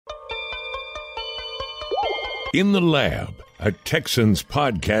In the Lab, a Texans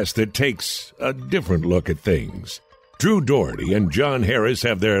podcast that takes a different look at things. Drew Doherty and John Harris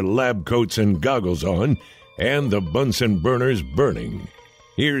have their lab coats and goggles on, and the Bunsen burners burning.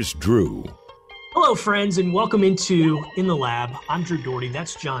 Here's Drew. Hello, friends, and welcome into In the Lab. I'm Drew Doherty.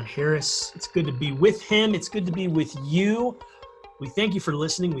 That's John Harris. It's good to be with him. It's good to be with you. We thank you for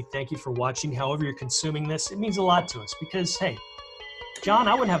listening. We thank you for watching. However you're consuming this, it means a lot to us because, hey, John,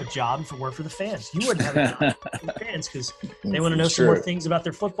 I wouldn't have a job if it weren't for the fans. You wouldn't have a job for the fans because they want to know some more things about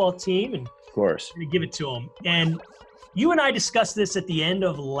their football team, and of course, we give it to them. And you and I discussed this at the end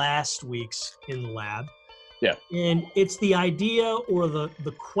of last week's In the Lab. Yeah. And it's the idea or the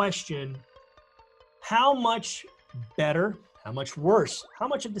question, how much better, how much worse, how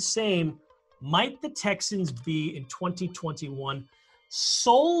much of the same might the Texans be in 2021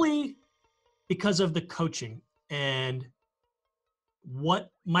 solely because of the coaching and what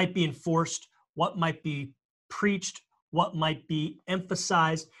might be enforced, what might be preached, what might be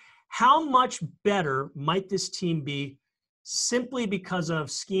emphasized? How much better might this team be simply because of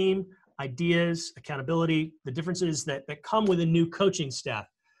scheme, ideas, accountability, the differences that come with a new coaching staff?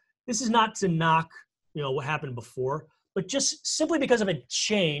 This is not to knock, what happened before, but just simply because of a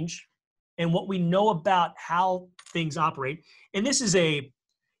change and what we know about how things operate. And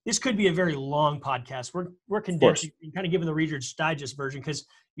this could be a very long podcast. We're condensing, kind of giving the Reader's Digest version because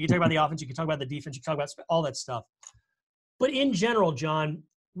you can talk about the offense, you can talk about the defense, you can talk about all that stuff. But in general, John,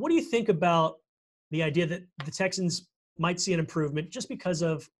 what do you think about the idea that the Texans might see an improvement just because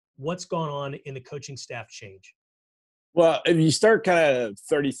of what's gone on in the coaching staff change? Well, if you start kind of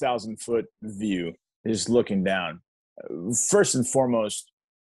 30,000-foot view, just looking down, first and foremost,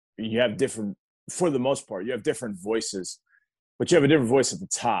 you have different, for the most part, you have different voices, but you have a different voice at the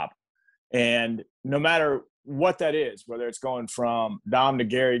top. And no matter what that is, whether it's going from Dom to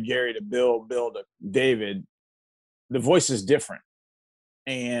Gary, Gary to Bill, Bill to David, the voice is different.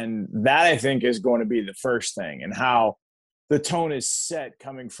 And that, I think, is going to be the first thing, and how the tone is set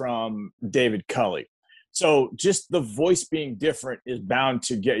coming from David Culley. So just the voice being different is bound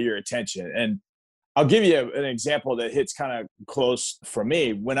to get your attention. And I'll give you an example that hits kind of close for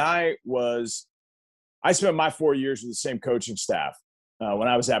me. When I spent my 4 years with the same coaching staff when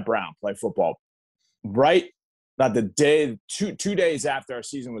I was at Brown, playing football. Right, not the day, two days after our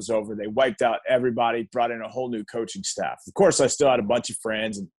season was over, they wiped out everybody, brought in a whole new coaching staff. Of course, I still had a bunch of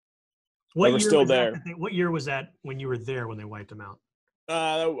friends, and they were still there. What year was that when you were there when they wiped them out?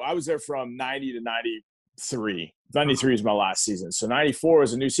 I was there from 90 to 93. 93 was my last season. So 94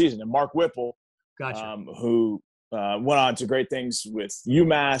 was a new season. And Mark Whipple, who went on to great things with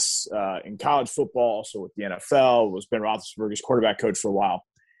UMass in college football, also with the NFL, was Ben Roethlisberger's quarterback coach for a while.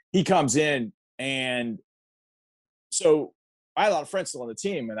 He comes in, and so I had a lot of friends still on the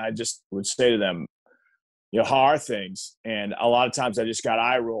team, and I just would say to them, how are things? And a lot of times I just got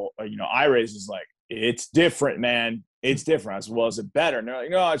eye raises like, it's different, man. It's different. I said, well, is it better? And they're like,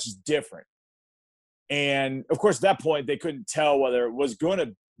 no, it's just different. And, of course, at that point, they couldn't tell whether it was going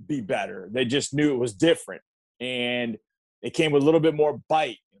to be better. They just knew it was different. And it came with a little bit more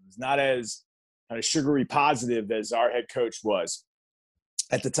bite. It was not as kind of sugary positive as our head coach was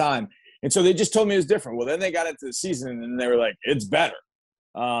at the time. And so they just told me it was different. Well, then they got into the season, and they were like, it's better.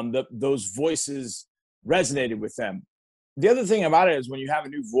 Those voices resonated with them. The other thing about it is when you have a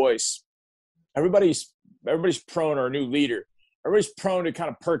new voice, everybody's prone, or a new leader, everybody's prone to kind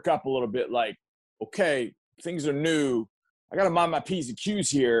of perk up a little bit like, okay, things are new. I got to mind my P's and Q's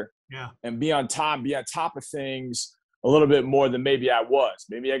here and be on top of things a little bit more than maybe I was.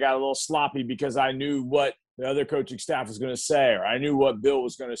 Maybe I got a little sloppy because I knew what the other coaching staff was going to say, or I knew what Bill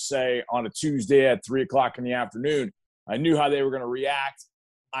was going to say on a Tuesday at 3:00 in the afternoon. I knew how they were going to react.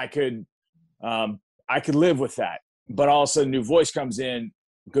 I could live with that. But all of a sudden, new voice comes in,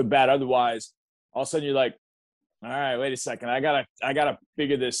 good, bad, otherwise. All of a sudden, you're like, all right, wait a second. I gotta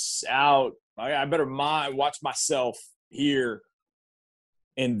figure this out. I better watch myself here,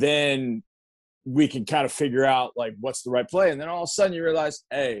 and then we can kind of figure out like what's the right play. And then all of a sudden, you realize,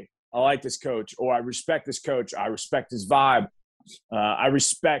 hey, I like this coach, or I respect this coach. I respect his vibe. I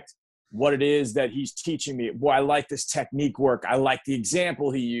respect what it is that he's teaching me. Boy, I like this technique work. I like the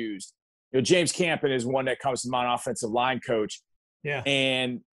example he used. James Campen is one that comes to mind, offensive line coach. Yeah.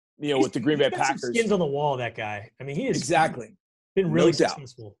 And, with the Green Bay Packers. Some skins on the wall, that guy. I mean, he is exactly been really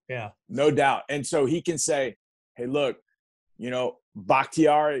successful. Yeah. No doubt. And so he can say, hey, look,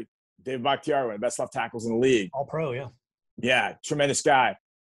 Bakhtiari, Dave Bakhtiari, one of the best left tackles in the league. All pro, yeah. Yeah, tremendous guy.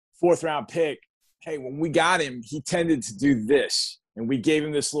 4th-round pick. Hey, when we got him, he tended to do this, and we gave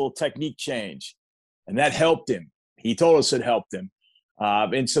him this little technique change, and that helped him. He told us it helped him.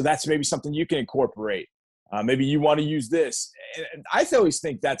 And so that's maybe something you can incorporate. Maybe you want to use this. And I always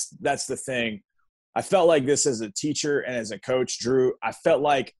think that's the thing. I felt like this as a teacher and as a coach, Drew. I felt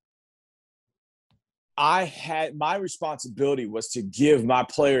like I had my responsibility was to give my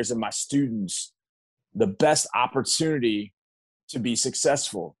players and my students the best opportunity to be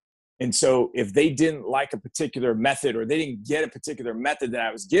successful. And so if they didn't like a particular method or they didn't get a particular method that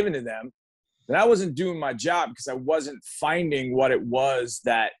I was giving to them, then I wasn't doing my job because I wasn't finding what it was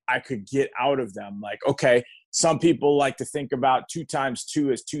that I could get out of them. Like, okay, some people like to think about 2 times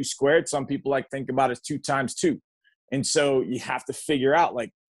 2 as 2 squared. Some people like to think about it as 2 times 2. And so you have to figure out,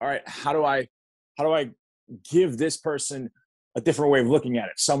 like, all right, how do I give this person a different way of looking at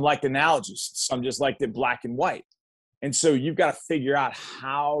it? Some like analogies, some just like the black and white. And so you've got to figure out,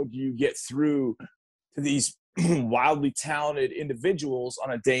 how do you get through to these wildly talented individuals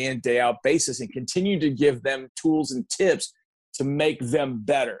on a day in, day out basis and continue to give them tools and tips to make them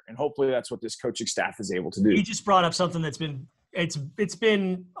better. And hopefully that's what this coaching staff is able to do. You just brought up something that's been, it's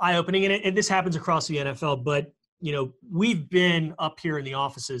been eye-opening, and this happens across the NFL, but we've been up here in the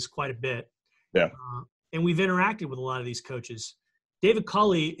offices quite a bit. Yeah. And we've interacted with a lot of these coaches. David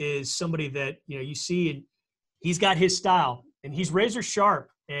Culley is somebody that, you see, and he's got his style and he's razor sharp.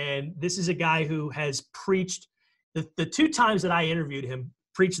 And this is a guy who has preached the 2 times that I interviewed him,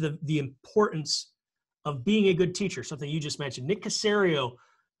 preached the importance of being a good teacher, something you just mentioned. Nick Caserio,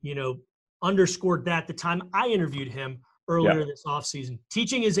 underscored that the time I interviewed him earlier this offseason.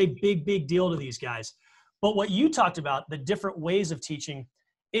 Teaching is a big, big deal to these guys. But what you talked about, the different ways of teaching,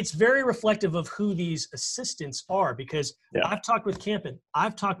 it's very reflective of who these assistants are, because I've talked with Campen.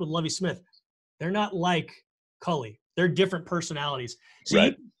 I've talked with Lovie Smith. They're not like Culley. They're different personalities. So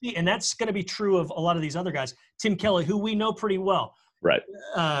right. And that's going to be true of a lot of these other guys. Tim Kelly, who we know pretty well. Right.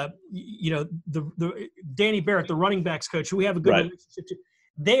 The Danny Barrett, the running backs coach, who we have a good relationship to.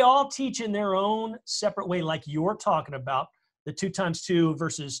 They all teach in their own separate way, like you're talking about, the 2 times 2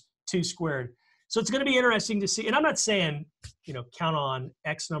 versus 2 squared. So it's going to be interesting to see. And I'm not saying, count on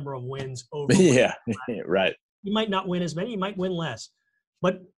X number of wins over. Yeah, right. You might not win as many. You might win less.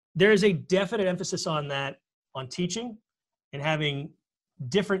 But there is a definite emphasis on that, on teaching and having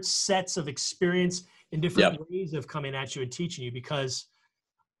different sets of experience and different ways of coming at you and teaching you, because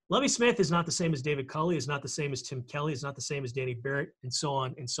Lovie Smith is not the same as David Culley, is not the same as Tim Kelly, is not the same as Danny Barrett, and so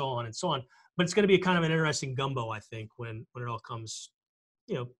on and so on and so on. But it's going to be kind of an interesting gumbo, I think, when it all comes,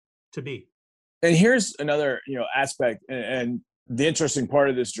 to be. And here's another, aspect, and the interesting part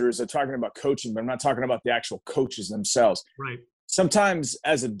of this, Drew, is I'm talking about coaching, but I'm not talking about the actual coaches themselves. Right. Sometimes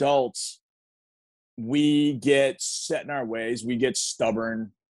as adults, we get set in our ways. We get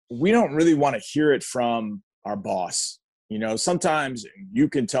stubborn. We don't really want to hear it from our boss. Sometimes you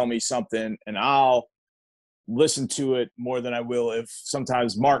can tell me something and I'll listen to it more than I will if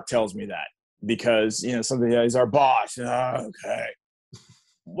sometimes Mark tells me that, because, something, he's our boss. Okay.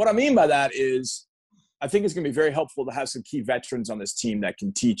 What I mean by that is, I think it's going to be very helpful to have some key veterans on this team that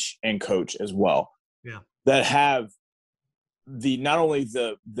can teach and coach as well. Yeah. That have not only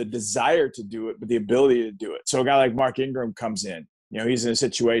the desire to do it, but the ability to do it. So a guy like Mark Ingram comes in. He's in a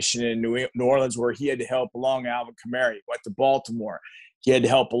situation in New Orleans where he had to help along Alvin Kamara. He went to Baltimore. He had to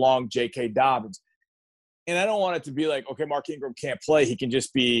help along J.K. Dobbins. And I don't want it to be like, okay, Mark Ingram can't play. He can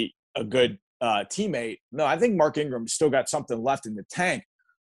just be a good teammate. No, I think Mark Ingram still got something left in the tank.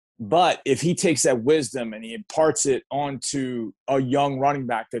 But if he takes that wisdom and he imparts it onto a young running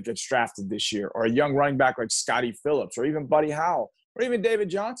back that gets drafted this year, or a young running back like Scotty Phillips, or even Buddy Howell, or even David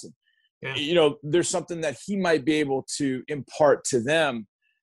Johnson, there's something that he might be able to impart to them.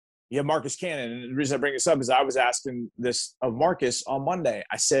 You have Marcus Cannon. And the reason I bring this up is I was asking this of Marcus on Monday.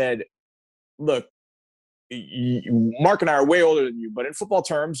 I said, look, Mark and I are way older than you, but in football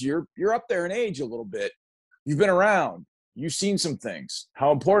terms, you're up there in age a little bit. You've been around. You've seen some things.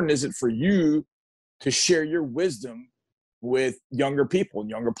 How important is it for you to share your wisdom with younger people and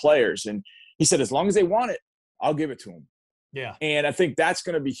younger players? And he said, as long as they want it, I'll give it to them. Yeah. And I think that's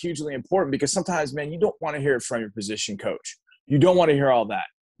going to be hugely important, because sometimes, man, you don't want to hear it from your position coach. You don't want to hear all that.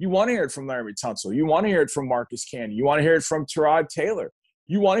 You want to hear it from Laremy Tunsil. You want to hear it from Marcus Cannon. You want to hear it from Tyrod Taylor.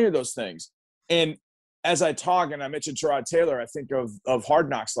 You want to hear those things. And as I talk, and I mentioned Tyrod Taylor, I think of Hard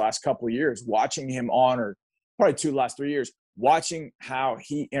Knocks the last couple of years, watching him on, or probably 2 last 3 years, watching how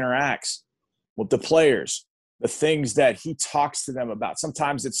he interacts with the players, the things that he talks to them about.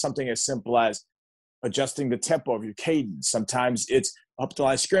 Sometimes it's something as simple as adjusting the tempo of your cadence. Sometimes it's up to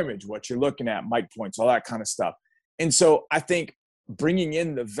line scrimmage, what you're looking at, mic points, all that kind of stuff. And so I think bringing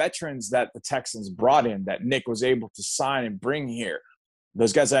in the veterans that the Texans brought in, that Nick was able to sign and bring here,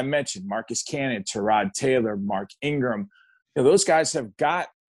 those guys I mentioned, Marcus Cannon, Tyrod Taylor, Mark Ingram, those guys have got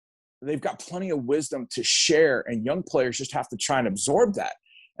they've got plenty of wisdom to share, and young players just have to try and absorb that.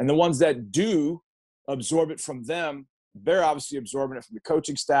 And the ones that do absorb it from them, they're obviously absorbing it from the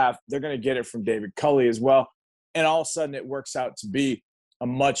coaching staff. They're going to get it from David Culley as well. And all of a sudden it works out to be a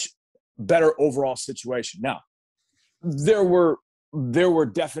much better overall situation. Now, there were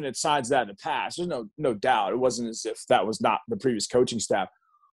definite signs of that in the past. There's no doubt. It wasn't as if that was not the previous coaching staff.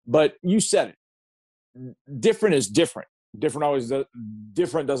 But you said it. Different is different. Different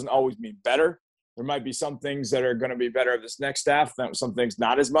doesn't always mean better. There might be some things that are going to be better of this next staff, some things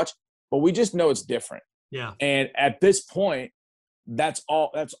not as much. But we just know it's different. Yeah. And at this point, that's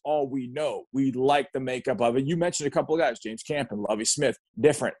all we know. We like the makeup of it. You mentioned a couple of guys, James Camp and Lovie Smith,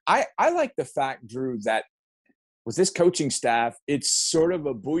 different. I like the fact, Drew, that with this coaching staff, it's sort of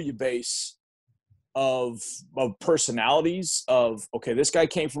a bouillabaisse of personalities of, okay, this guy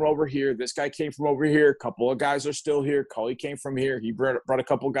came from over here. This guy came from over here. A couple of guys are still here. Culley came from here. He brought a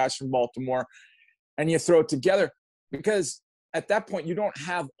couple of guys from Baltimore. And you throw it together because at that point, you don't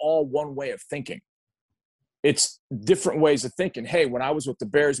have all one way of thinking. It's different ways of thinking. Hey, when I was with the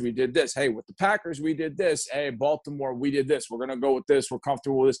Bears, we did this. Hey, with the Packers, we did this. Hey, Baltimore, we did this. We're going to go with this. We're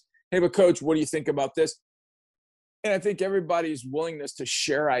comfortable with this. Hey, but coach, what do you think about this? And I think everybody's willingness to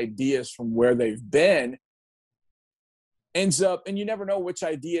share ideas from where they've been ends up, and you never know which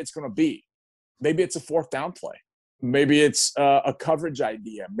idea it's going to be. Maybe it's a fourth down play. Maybe it's a coverage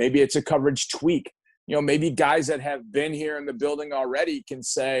idea. Maybe it's a coverage tweak. Maybe guys that have been here in the building already can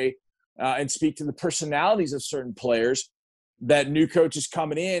say, and speak to the personalities of certain players that new coaches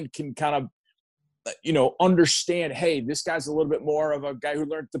coming in can kind of, understand, hey, this guy's a little bit more of a guy who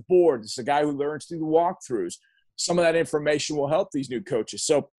learned the board. This is a guy who learns through the walkthroughs. Some of that information will help these new coaches.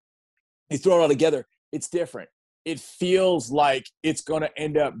 So you throw it all together, it's different. It feels like it's going to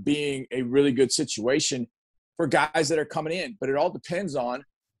end up being a really good situation for guys that are coming in. But it all depends on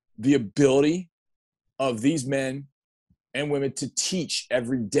the ability of these men and women to teach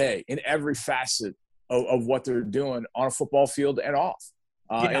every day in every facet of what they're doing on a football field and off.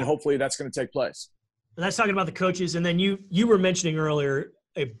 And hopefully that's going to take place. And that's talking about the coaches. And then you were mentioning earlier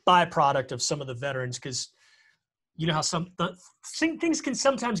a byproduct of some of the veterans, because you know how things can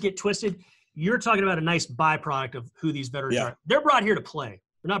sometimes get twisted. You're talking about a nice byproduct of who these veterans are. They're brought here to play.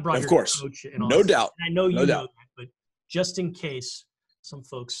 They're not brought here to coach. And all no doubt. And I know you know that, but just in case some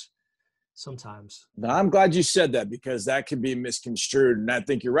folks sometimes. Now, I'm glad you said that because that could be misconstrued, and I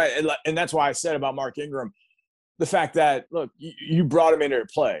think you're right. And that's why I said about Mark Ingram, the fact that, look, you brought him in to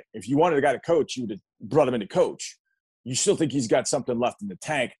play. If you wanted a guy to coach, you would have brought him in to coach. You still think he's got something left in the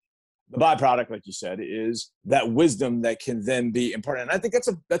tank. The byproduct, like you said, is that wisdom that can then be imparted. And I think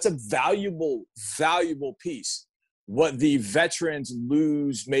that's a valuable piece. What the veterans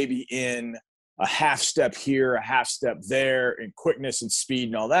lose maybe in a half step here, a half step there, in quickness and speed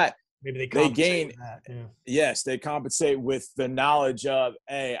and all that, maybe they gain with that. Yeah. Yes, they compensate with the knowledge of,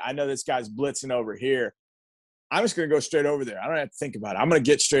 hey, I know this guy's blitzing over here. I'm just going to go straight over there. I don't have to think about it. I'm going to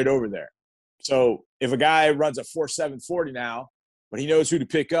get straight over there. So if a guy runs a 4.7 40 now, but he knows who to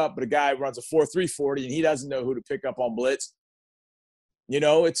pick up, but a guy runs a 4.3 40 and he doesn't know who to pick up on blitz,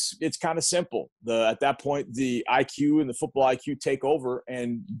 it's kind of simple. At that point, the IQ and the football IQ take over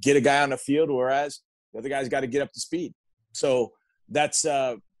and get a guy on the field, whereas the other guy's got to get up to speed. So that's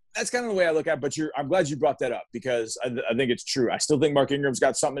kind of the way I look at it. But I'm glad you brought that up because I think it's true. I still think Mark Ingram's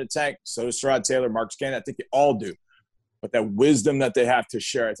got something in the tank. So does Tyrod Taylor, Mark Scannon. I think they all do. But that wisdom that they have to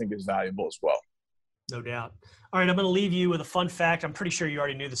share, I think, is valuable as well. No doubt. All right, I'm going to leave you with a fun fact. I'm pretty sure you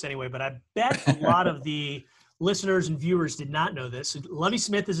already knew this anyway, but I bet a lot of the listeners and viewers did not know this. Lovie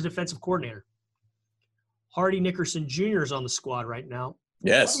Smith is a defensive coordinator. Hardy Nickerson Jr. is on the squad right now.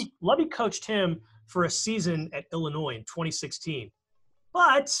 Yes. Lovie coached him for a season at Illinois in 2016.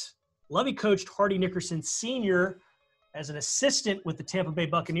 But Lovie coached Hardy Nickerson Sr. as an assistant with the Tampa Bay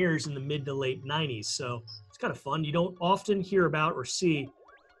Buccaneers in the mid to late 90s. So it's kind of fun. You don't often hear about or see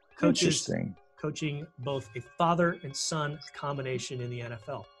coaches coaching both a father and son combination in the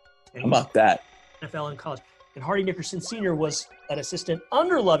NFL. How about that? NFL and college. And Hardy Nickerson Sr. was an assistant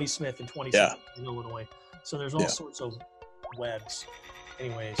under Lovie Smith in 2016 in Illinois. So there's all sorts of webs.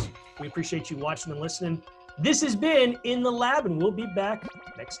 Anyways, we appreciate you watching and listening. This has been In the Lab, and we'll be back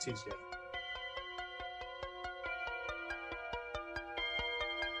next Tuesday.